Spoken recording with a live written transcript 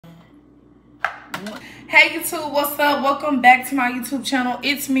Hey YouTube, what's up? Welcome back to my YouTube channel.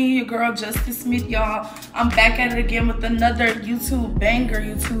 It's me, your girl Justice Smith, y'all. I'm back at it again with another YouTube banger,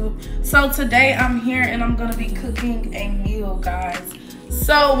 YouTube. So today I'm here and I'm gonna be cooking a meal, guys.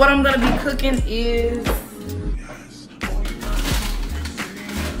 So what I'm gonna be cooking is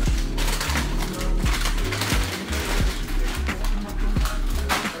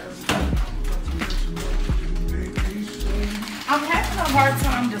I'm having a hard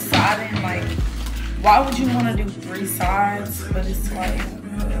time deciding, like, why would you want to do 3 sides? But it's like, I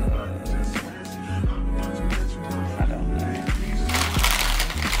don't know.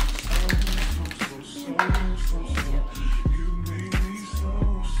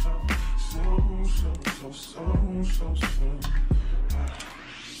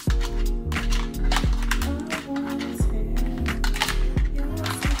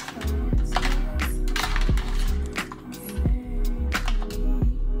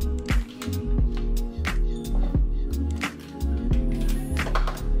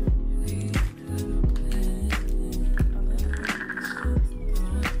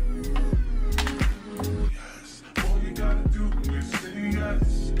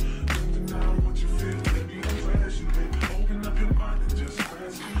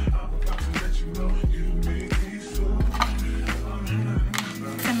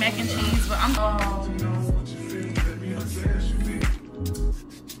 Mac and cheese, but I'm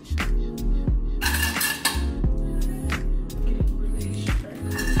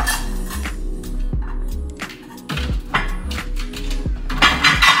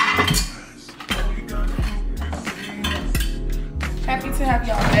happy to have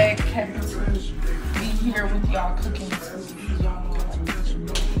y'all back. Happy to be here with y'all cooking too.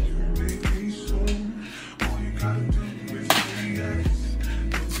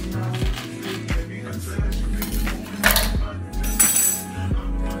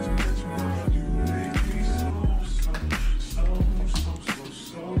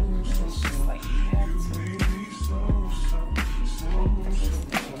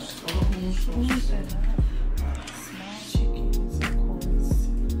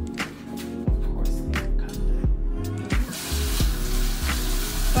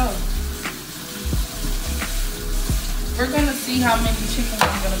 We're gonna see how many chickens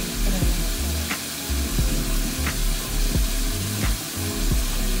I'm gonna be putting in.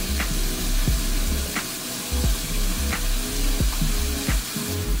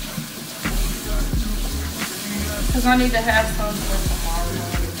 Cause I need to have some for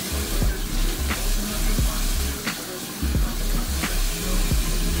tomorrow.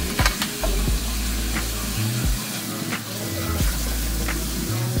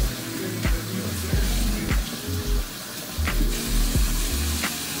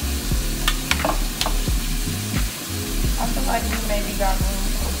 I feel like we maybe got room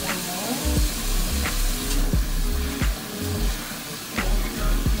for one more.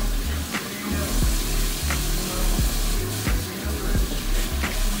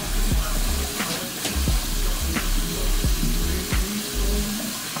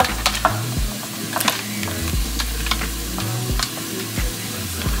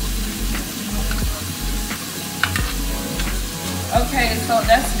 Okay, so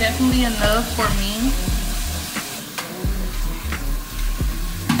that's definitely enough for me.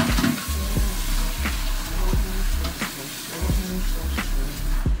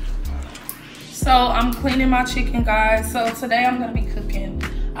 So I'm cleaning my chicken, guys. So today I'm gonna be cooking.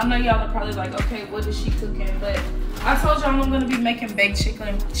 I know y'all are probably like, okay, what is she cooking? But I told y'all I'm gonna be making baked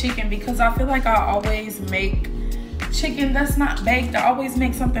chicken because I feel like I always make chicken that's not baked. I always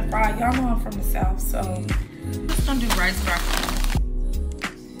make something fried. Y'all know I'm from the South, so I'm just gonna do rice broccoli.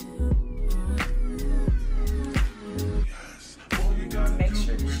 Make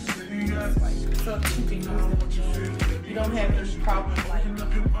sure the chicken is like so you can use it. You don't have any problem like.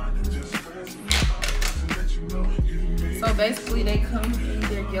 So basically they come in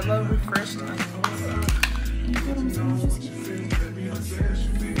their yellow refreshed onions. You get them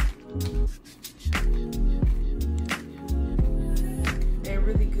they're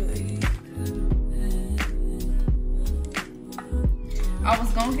really good. I was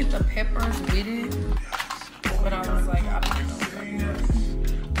gonna get the peppers with it, but I was like, I don't know.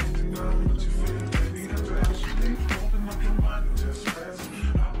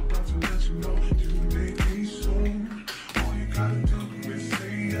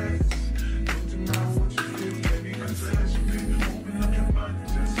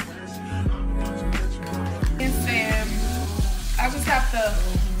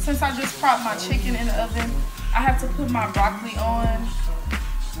 Since I just propped my chicken in the oven, I have to put my broccoli on,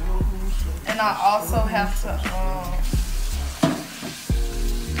 and I also have to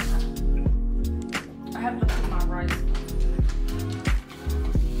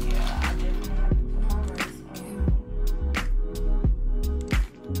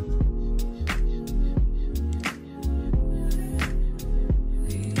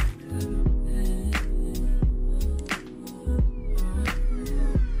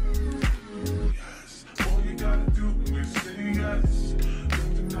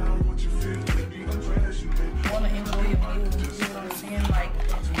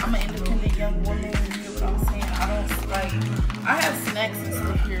I'm an independent young woman, you know what I'm saying? I don't like, I have snacks and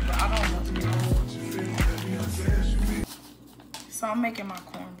stuff here, but I don't know. So I'm making my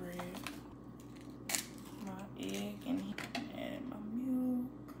cornbread, my egg, and my milk.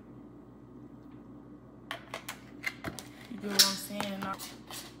 You get what I'm saying?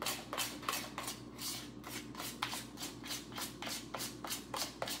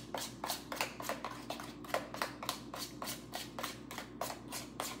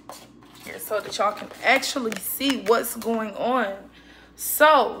 So that y'all can actually see what's going on.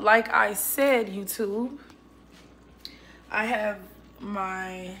 So like I said, YouTube, I have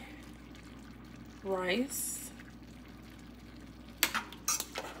my rice.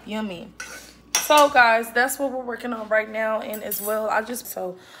 Yummy. So guys, that's what we're working on right now. And as well,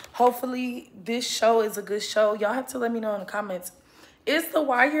 so hopefully this show is a good show. Y'all have to let me know in the comments, is The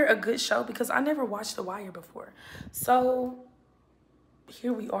Wire a good show? Because I never watched The Wire before. So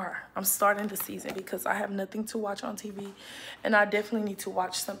here we are. I'm starting the season because I have nothing to watch on TV and I definitely need to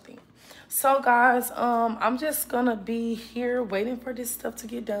watch something. So guys, I'm just gonna be here waiting for this stuff to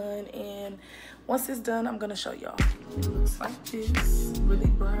get done, and once it's done, I'm gonna show y'all. It looks like this, really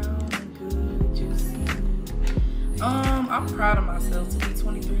brown and good, juicy. I'm proud of myself to be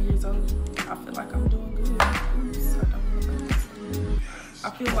 23 years old. I feel like I'm doing good. Oops, I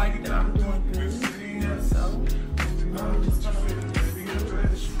feel like that I'm doing good. So I'm just gonna leave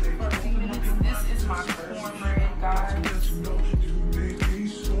this for a few minutes. This is my cornbread, guys.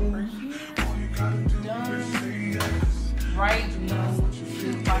 Done right now.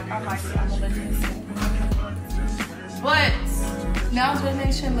 Like I like it. I'm gonna let this sit. But now, J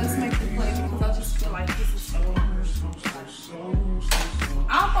Nation, let's make the plate because I just feel like this is so.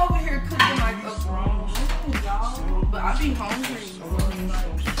 I'm over here cooking like a grown woman, y'all, but I be hungry, so like,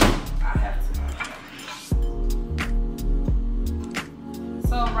 I have to.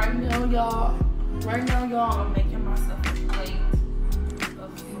 So right now, y'all, I'm making myself a plate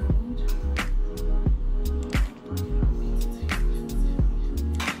of food.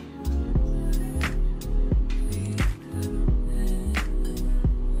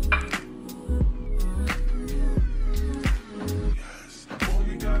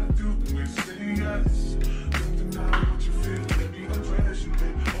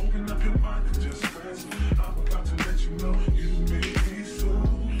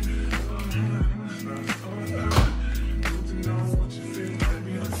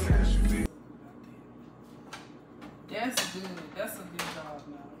 That's a good job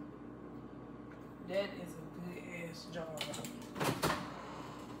now. That is a good ass job.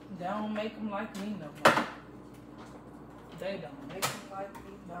 They don't make them like me no more. They don't make them like me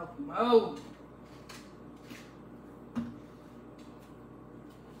no more.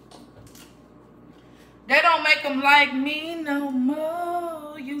 They don't make them like me no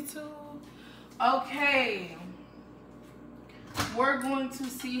more, YouTube. Okay. We're going to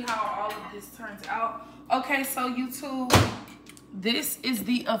see how all of this turns out. Okay, so YouTube, this is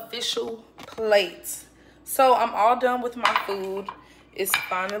the official plate. So I'm all done with my food. It's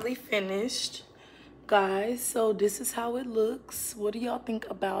finally finished, guys. So this is how it looks. What do y'all think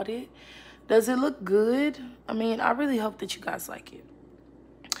about it? Does it look good? I mean, I really hope that you guys like it.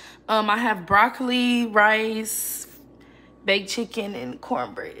 I have broccoli, rice, baked chicken, and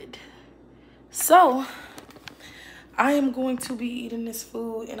cornbread. So I am going to be eating this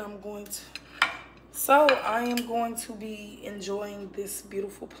food, and I am going to be enjoying this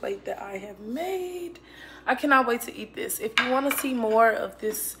beautiful plate that I have made. I cannot wait to eat this. If you want to see more of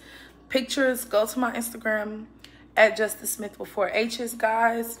this pictures, go to my Instagram at Justicesmithhhh with 4 H's,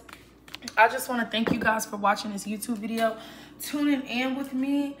 guys. I just want to thank you guys for watching this YouTube video, tuning in with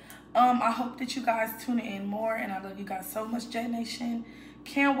me. I hope that you guys tune in more, and I love you guys so much, J Nation.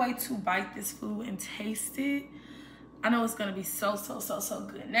 Can't wait to bite this food and taste it. I know it's gonna be so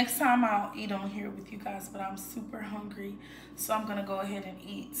good. Next time I'll eat on here with you guys, but I'm super hungry, so I'm gonna go ahead and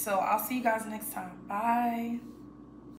eat. So I'll see you guys next time. Bye.